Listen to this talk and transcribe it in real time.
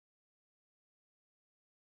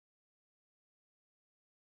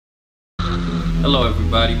Hello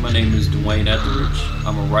everybody, my name is DeWayne Etheridge.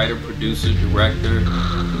 I'm a writer, producer, director,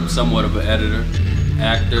 somewhat of an editor,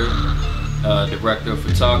 actor, director of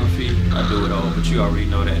photography. I do it all, but you already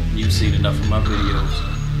know that. You've seen enough of my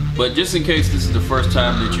videos. But just in case this is the first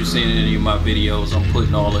time that you're seeing any of my videos, I'm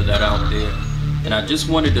putting all of that out there. And I just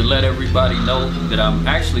wanted to let everybody know that I'm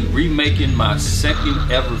actually remaking my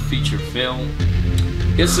second ever feature film.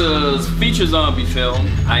 It's a feature zombie film.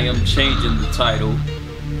 I am changing the title.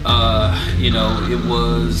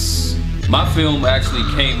 My film actually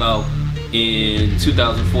came out in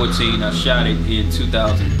 2014. I shot it in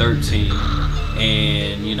 2013,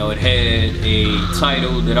 and it had a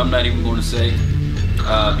title that I'm not even going to say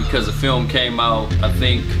because the film came out, I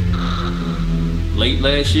think, late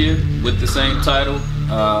last year with the same title.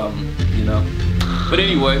 But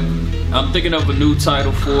anyway, I'm thinking of a new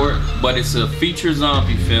title for it, but it's a feature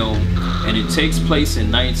zombie film, and it takes place in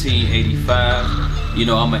 1985.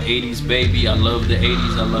 I'm an 80s baby. I love the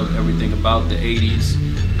 80s. I love everything about the 80s.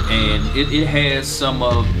 And it has some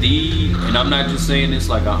of and I'm not just saying this,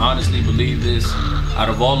 like I honestly believe this, out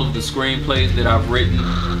of all of the screenplays that I've written,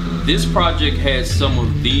 this project has some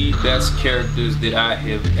of the best characters that I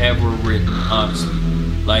have ever written, honestly.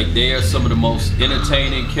 Like, they are some of the most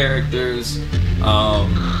entertaining characters.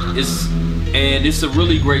 It's a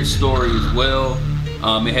really great story as well.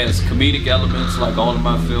 It has comedic elements like all of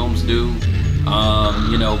my films do.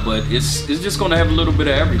 But it's just gonna have a little bit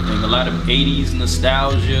of everything. A lot of 80s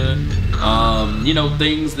nostalgia,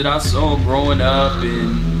 things that I saw growing up,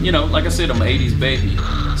 and like I said, I'm an 80s baby.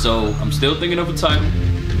 So I'm still thinking of a title.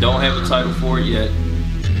 Don't have a title for it yet.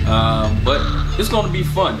 But it's gonna be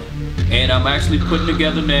fun. And I'm actually putting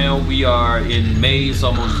together now. We are in May, it's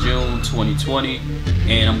almost June 2020,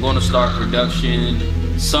 and I'm gonna start production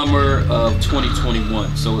summer of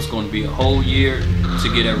 2021. So it's going to be a whole year to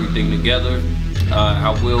get everything together.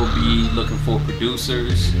 I will be looking for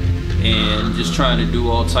producers and just trying to do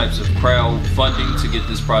all types of crowdfunding to get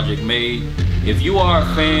this project made. If you are a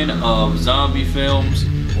fan of zombie films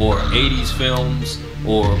or 80s films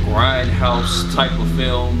or grindhouse type of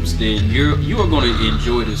films, then you are going to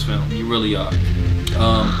enjoy this film. You really are.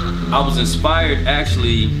 I was inspired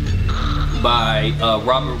actually by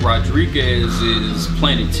Robert Rodriguez's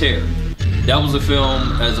Planet Terror. That was a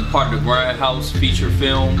film as a part of the Grindhouse feature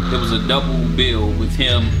film. It was a double bill with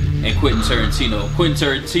him and Quentin Tarantino. Quentin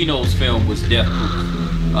Tarantino's film was Death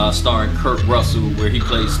Proof, starring Kurt Russell, where he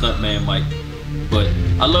plays stuntman Mike. But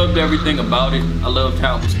I loved everything about it. I loved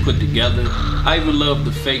how it was put together. I even loved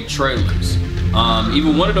the fake trailers.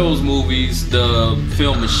 Even one of those movies, the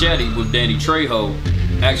film Machete with Danny Trejo,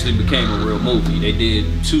 actually became a real movie. They did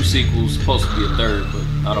 2 sequels, supposed to be a 3rd, but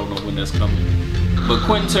I don't know when that's coming. But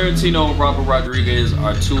Quentin Tarantino and Robert Rodriguez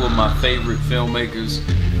are 2 of my favorite filmmakers.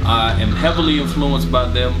 I am heavily influenced by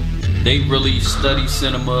them. They really study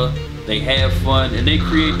cinema, they have fun, and they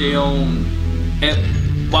create their own.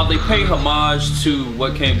 While they pay homage to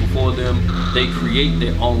what came before them, they create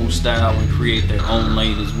their own style and create their own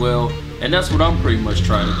lane as well. And that's what I'm pretty much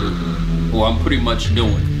trying to do, or I'm pretty much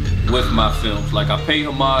doing with my films. Like, I pay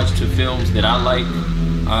homage to films that I like,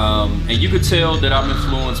 and you could tell that I'm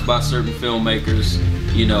influenced by certain filmmakers.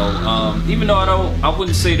 Even though I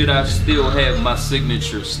wouldn't say that I still have my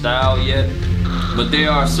signature style yet, but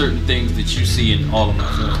there are certain things that you see in all of my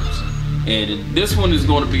films, and this one is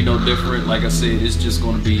going to be no different. Like I said, it's just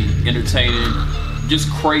going to be entertaining, just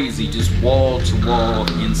crazy, just wall-to-wall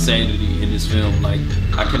insanity in this film. Like,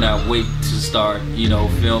 I cannot wait to start,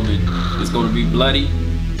 filming. It's going to be bloody,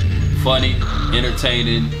 funny,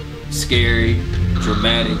 entertaining, scary,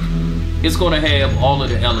 dramatic. It's going to have all of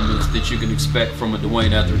the elements that you can expect from a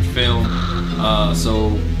DeWayne Etheridge film.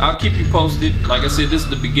 So I'll keep you posted. Like I said, this is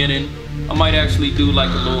the beginning. I might actually do like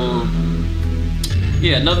a little,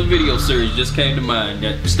 another video series just came to mind.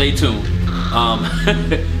 Stay tuned.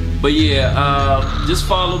 But just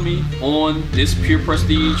follow me on this Pure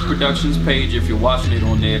Prestige Productions page. If you're watching it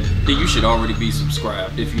on there, then you should already be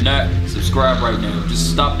subscribed. If you're not, subscribe right now.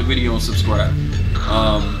 Just stop the video and subscribe.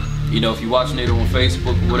 If you're watching it on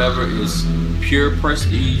Facebook or whatever, it's Pure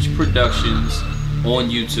Prestige Productions on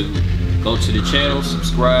YouTube. Go to the channel,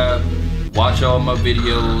 subscribe, watch all my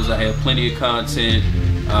videos. I have plenty of content,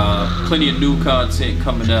 plenty of new content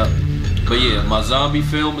coming up. But yeah, my zombie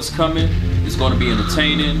film is coming. It's going to be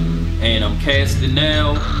entertaining, and I'm casting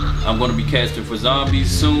now. I'm going to be casting for zombies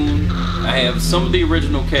soon. I have some of the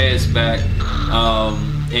original cast back,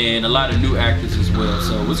 and a lot of new actors as well.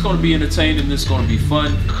 So it's going to be entertaining, it's going to be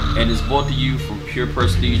fun, and it's brought to you from Pure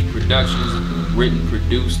Prestige Productions, written,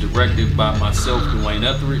 produced, directed by myself, DeWayne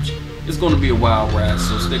Etheridge. It's going to be a wild ride,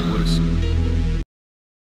 so stick with us.